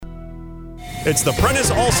It's the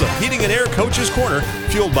Prentice Alsop Heating and Air Coaches Corner,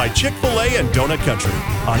 fueled by Chick-fil-A and Donut Country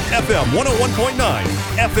on FM 101.9,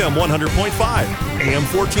 FM 100.5, AM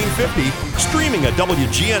 1450, streaming at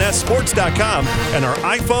WGNSSports.com and our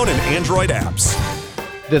iPhone and Android apps.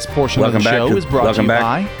 This portion of the show is brought to you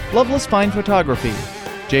by Loveless Fine Photography,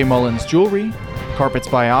 J. Mullins Jewelry, Carpets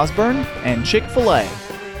by Osborne, and Chick-fil-A.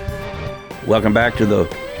 Welcome back to the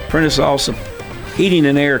Prentice Alsop Heating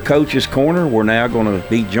and Air Coaches Corner. We're now going to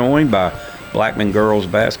be joined by Blackman girls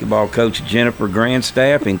basketball coach Jennifer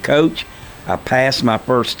Grandstaff. And Coach, I passed my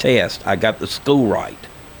first test. I got the school right.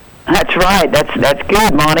 That's right. That's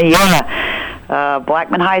good, Monty. Yeah.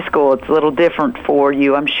 Blackman High School. It's a little different for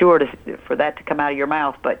you, I'm sure, for that to come out of your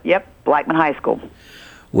mouth. But, yep, Blackman High School.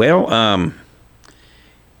 Well,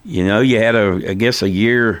 you know, you had, a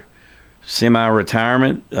year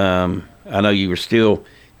semi-retirement. I know you were still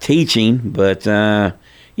teaching, but,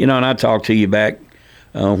 you know, and I talked to you back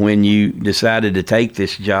when you decided to take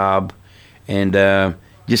this job, and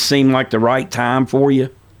just seemed like the right time for you.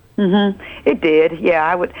 Mm-hmm. It did, yeah.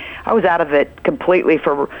 I was out of it completely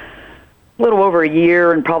for a little over a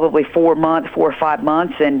year and probably 4 or 5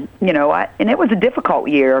 months, and you know, and it was a difficult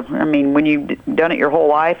year. I mean, when you've done it your whole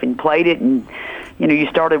life and played it, and you know, you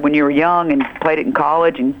started when you were young and played it in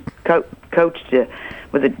college and coached.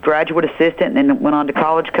 Was a graduate assistant, and then went on to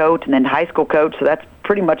college coach, and then high school coach. So that's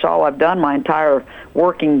pretty much all I've done my entire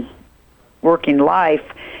working life.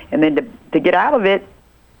 And then to get out of it,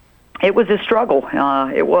 it was a struggle.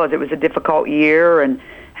 It was a difficult year, and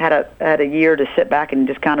had a year to sit back and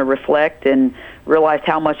just kind of reflect and realized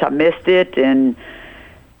how much I missed it. And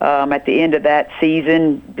at the end of that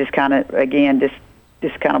season, just kind of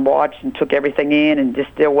watched and took everything in, and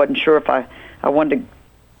just still wasn't sure if I wanted to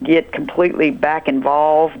get completely back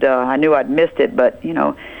involved. I knew I'd missed it, but you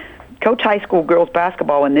know, coach high school girls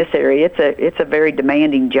basketball in this area, it's a very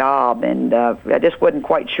demanding job, and I just wasn't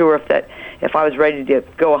quite sure if I was ready to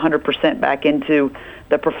go 100% back into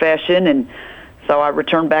the profession. And so I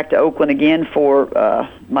returned back to Oakland again for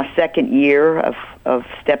my second year of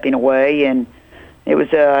stepping away, and it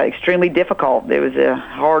was extremely difficult. It was a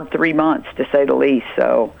hard 3 months, to say the least.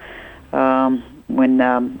 So when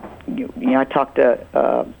I talked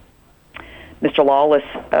to Mr. Lawless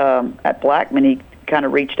at Blackman, he kind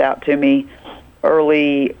of reached out to me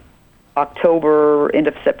early October, end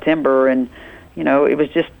of September, and you know, it was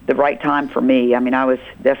just the right time for me. I mean, I was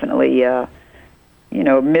definitely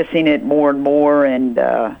missing it more and more, and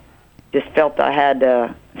just felt I had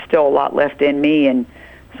still a lot left in me, and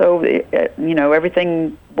so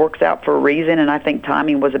everything works out for a reason, and I think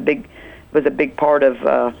timing was a big part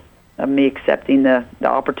of me accepting the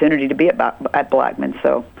opportunity to be at Blackman.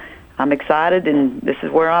 So I'm excited, and this is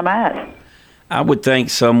where I'm at. I would think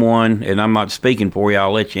someone, and I'm not speaking for you,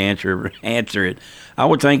 I'll let you answer it. I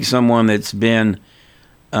would think someone that's been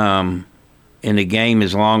in the game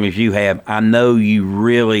as long as you have, I know you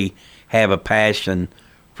really have a passion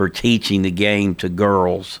for teaching the game to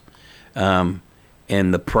girls, and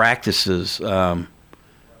the practices.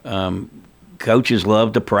 Coaches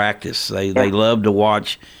love to practice. They love to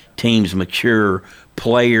watch teams mature,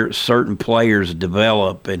 certain players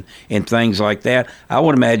develop, and things like that. I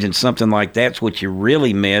would imagine something like that's what you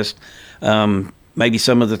really missed. Maybe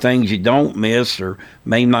some of the things you don't miss, or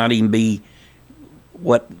may not even be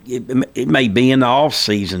what it may be in the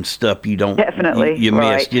off-season stuff you don't definitely you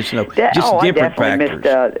right. miss. Just different factors.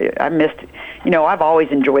 I missed. I've always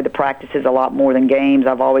enjoyed the practices a lot more than games.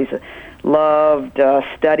 I've always loved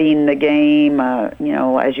studying the game.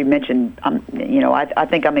 As you mentioned, I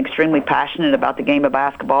think I'm extremely passionate about the game of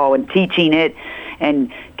basketball and teaching it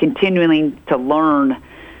and continuing to learn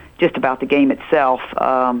just about the game itself.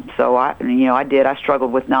 So I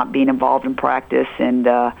struggled with not being involved in practice, and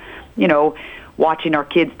watching our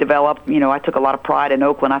kids develop. I took a lot of pride in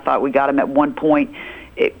Oakland. I thought we got them at one point.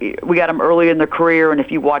 We got them early in their career, and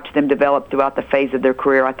if you watch them develop throughout the phase of their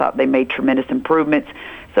career, I thought they made tremendous improvements.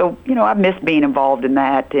 So, I miss being involved in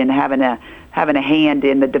that and having a hand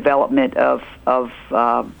in the development of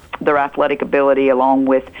their athletic ability, along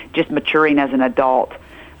with just maturing as an adult.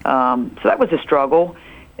 So that was a struggle,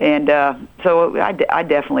 and so I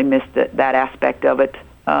definitely missed that aspect of it.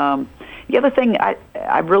 The other thing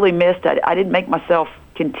I really missed, I didn't make myself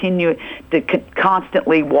continue to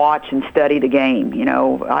constantly watch and study the game.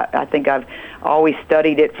 I think I've always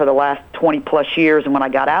studied it for the last 20-plus years, and when I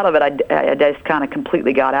got out of it, I just kind of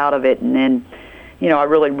completely got out of it, and then, I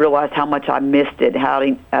really realized how much I missed it,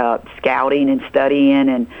 scouting and studying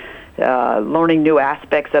and learning new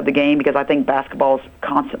aspects of the game, because I think basketball is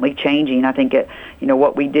constantly changing. I think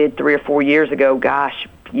what we did 3 or 4 years ago, gosh,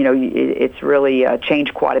 it's really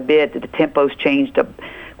changed quite a bit. The tempo's changed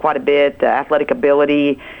quite a bit. The athletic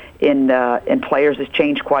ability in players has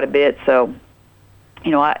changed quite a bit. So,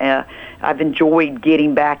 I've enjoyed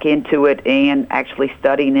getting back into it and actually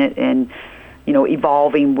studying it and,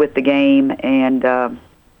 evolving with the game. And,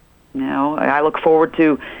 I look forward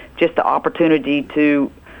to just the opportunity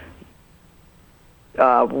to,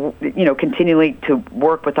 continually to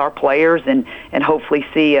work with our players and hopefully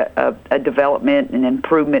see a development and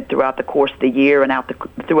improvement throughout the course of the year and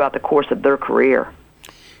throughout the course of their career.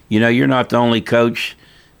 You're not the only coach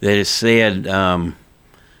that has said,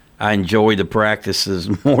 I enjoy the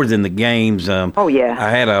practices more than the games. Oh, yeah.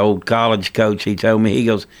 I had an old college coach. He told me,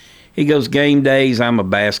 he goes, game days, I'm a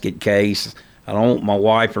basket case. I don't want my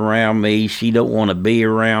wife around me. She don't want to be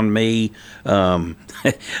around me. I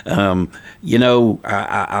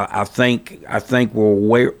think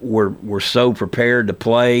we're so prepared to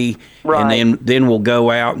play, right. And then we'll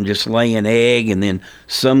go out and just lay an egg. And then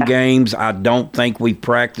some games I don't think we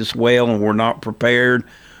practice well and we're not prepared.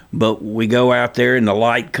 But we go out there and the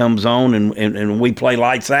light comes on and we play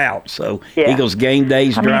lights out. So yeah. He goes, game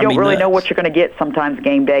days drive me nuts. You don't really know what you're going to get sometimes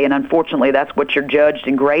game day, and unfortunately that's what you're judged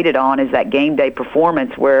and graded on is that game day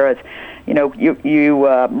performance, whereas you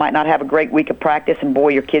might not have a great week of practice and boy,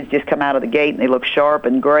 your kids just come out of the gate and they look sharp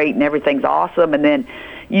and great and everything's awesome, and then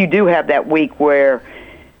you do have that week where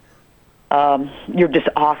you're just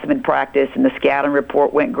awesome in practice and the scouting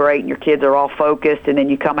report went great and your kids are all focused, and then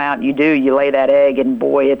you come out and you lay that egg and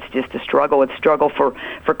boy, it's just a struggle. It's a struggle for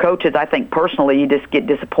coaches. I think personally you just get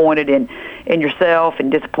disappointed in yourself and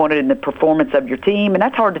disappointed in the performance of your team, and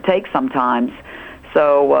that's hard to take sometimes.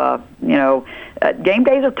 So, game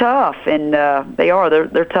days are tough, and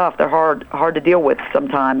they're tough. They're hard to deal with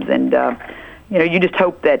sometimes, and you just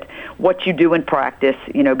hope that what you do in practice,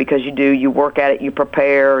 because you work at it, you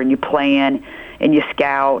prepare and you plan and you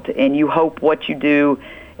scout and you hope what you do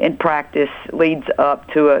in practice leads up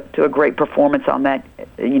to a great performance on that,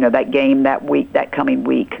 that game, that week, that coming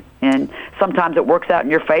week. And sometimes it works out in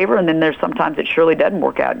your favor, and then there's sometimes it surely doesn't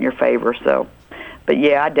work out in your favor. So, but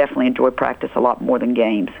yeah, I definitely enjoy practice a lot more than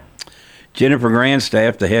games. Jennifer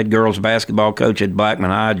Grandstaff, the head girls basketball coach at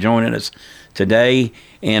Blackman High, joining us today.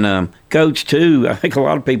 And Coach, too, I think a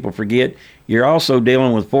lot of people forget, you're also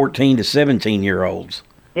dealing with 14 to 17-year-olds.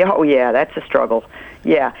 Yeah, oh, yeah, that's a struggle.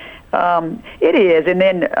 Yeah, it is. And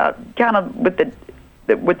then kind of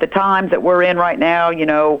with the times that we're in right now,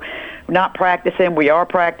 not practicing, we are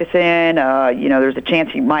practicing. There's a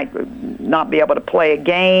chance you might not be able to play a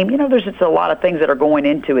game. There's just a lot of things that are going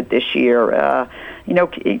into it this year.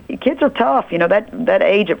 Kids are tough. That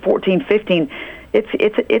age at 14, 15,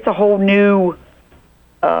 it's a whole new,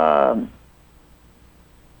 just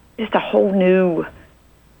a whole new,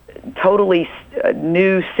 totally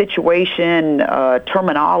new situation,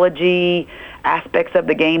 terminology, aspects of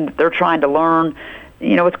the game that they're trying to learn.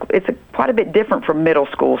 It's quite a bit different from middle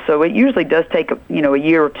school, so it usually does take a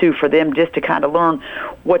year or two for them just to kind of learn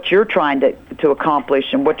what you're trying to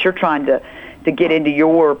accomplish and what you're trying to get into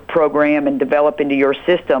your program and develop into your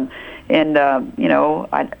system. And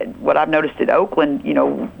what I've noticed at Oakland,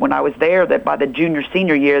 when I was there, that by the junior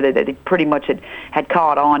senior year that they pretty much had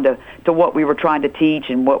caught on to what we were trying to teach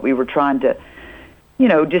and what we were trying to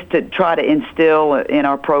just to try to instill in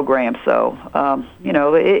our program. So,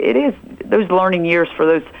 it is those learning years for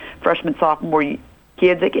those freshman, sophomore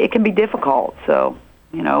kids. It can be difficult. So,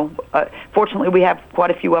 fortunately, we have quite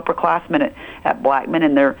a few upperclassmen at Blackman,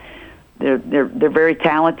 and they're very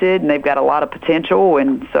talented, and they've got a lot of potential.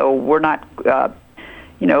 And so we're not,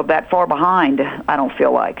 that far behind. I don't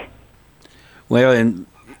feel like. Well, and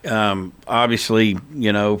obviously,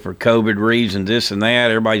 for COVID reasons, this and that,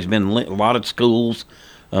 everybody's been a lot of schools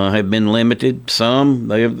have been limited. Some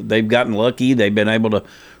they've gotten lucky; they've been able to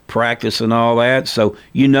practice and all that. So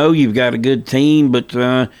you've got a good team, but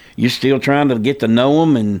you're still trying to get to know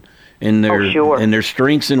them and their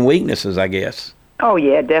strengths and weaknesses, I guess. Oh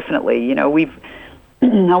yeah, definitely. We've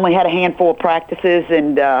only had a handful of practices,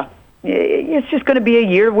 and it's just going to be a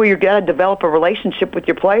year where you've got to develop a relationship with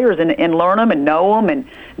your players and learn them and know them, and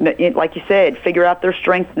like you said, figure out their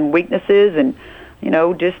strengths and weaknesses, and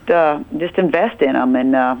just invest in them.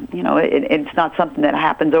 And it's not something that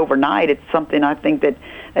happens overnight. It's something I think that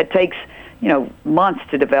takes months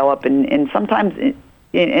to develop, and sometimes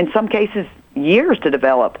in some cases years to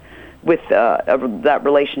develop with that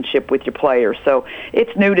relationship with your players. So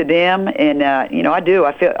it's new to them, and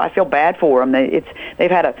I feel bad for them.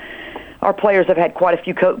 Our players have had quite a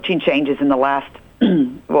few coaching changes in the last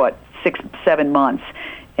 6-7 months,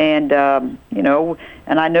 and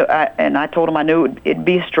and I told them I knew it'd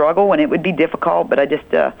be a struggle and it would be difficult, but I just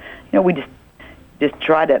we just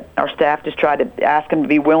our staff just tried to ask them to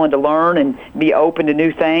be willing to learn and be open to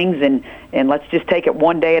new things, and let's just take it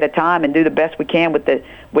one day at a time and do the best we can with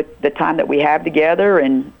the time that we have together,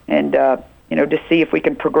 and just see if we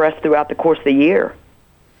can progress throughout the course of the year.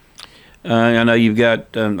 I know you've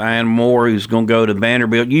got Ian Moore, who's going to go to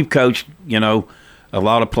Vanderbilt. You've coached, a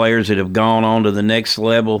lot of players that have gone on to the next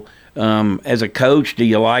level. As a coach, do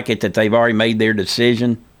you like it that they've already made their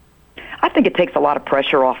decision? I think it takes a lot of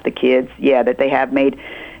pressure off the kids, that they have made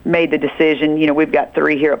the decision. We've got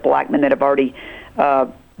 3 here at Blackman that have already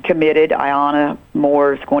committed. Ayanna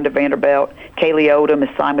Moore is going to Vanderbilt. Kaylee Odom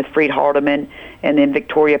is signed with Freed Hardeman, and then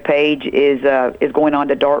Victoria Page is going on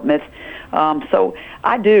to Dartmouth. So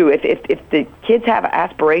I do. If the kids have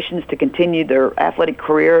aspirations to continue their athletic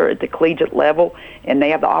career at the collegiate level, and they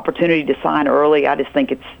have the opportunity to sign early, I just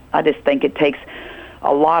think it takes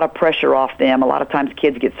a lot of pressure off them. A lot of times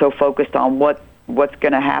kids get so focused on what's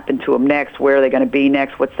going to happen to them next, where are they going to be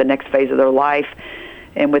next, what's the next phase of their life.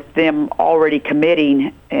 And with them already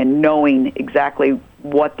committing and knowing exactly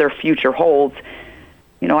what their future holds,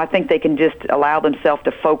 I think they can just allow themselves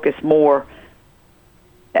to focus more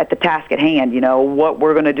at the task at hand, what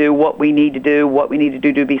we're going to do, what we need to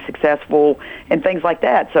do to be successful, and things like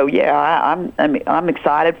that. So I'm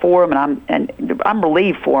excited for them, and I'm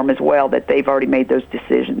relieved for them as well that they've already made those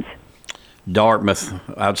decisions. Dartmouth,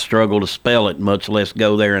 I'd struggle to spell it, much less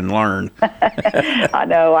go there and learn. I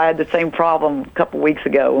know. I had the same problem a couple weeks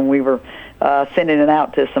ago when we were sending it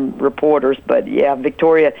out to some reporters. But,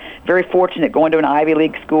 Victoria, very fortunate, going to an Ivy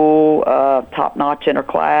League school, top-notch in her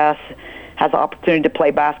class, has the opportunity to play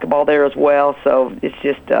basketball there as well. So it's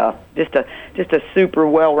just a super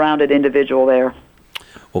well-rounded individual there.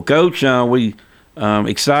 Well, Coach, we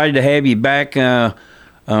excited to have you back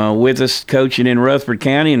with us coaching in Rutherford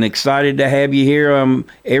County, and excited to have you here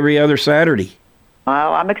every other Saturday.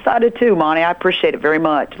 Well, I'm excited too, Monty. I appreciate it very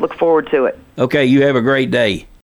much. Look forward to it. Okay, you have a great day.